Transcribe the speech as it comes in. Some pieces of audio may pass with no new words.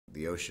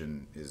The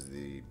ocean is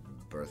the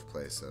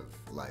birthplace of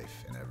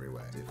life in every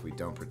way. If we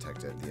don't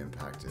protect it, the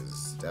impact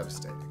is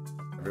devastating.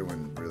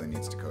 Everyone really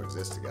needs to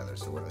coexist together,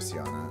 so what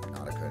Oceana,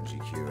 Nautica, and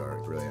GQ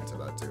are brilliant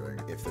about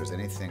doing. If there's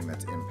anything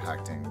that's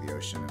impacting the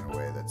ocean in a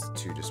way that's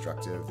too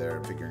destructive,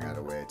 they're figuring out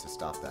a way to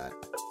stop that.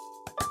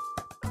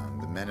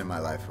 The men in my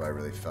life who I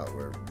really felt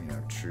were,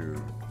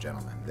 true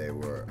gentlemen. They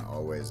were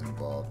always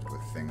involved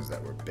with things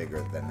that were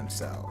bigger than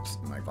themselves.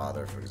 My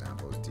father, for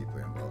example, was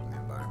deeply involved in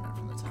the environment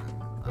from the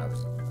time I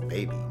was a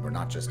baby. We're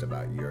not just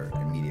about your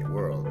immediate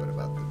world, but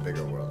about the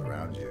bigger world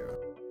around you.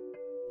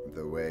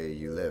 The way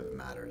you live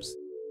matters.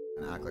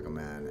 And act like a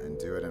man and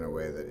do it in a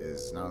way that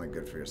is not only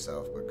good for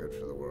yourself, but good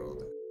for the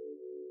world.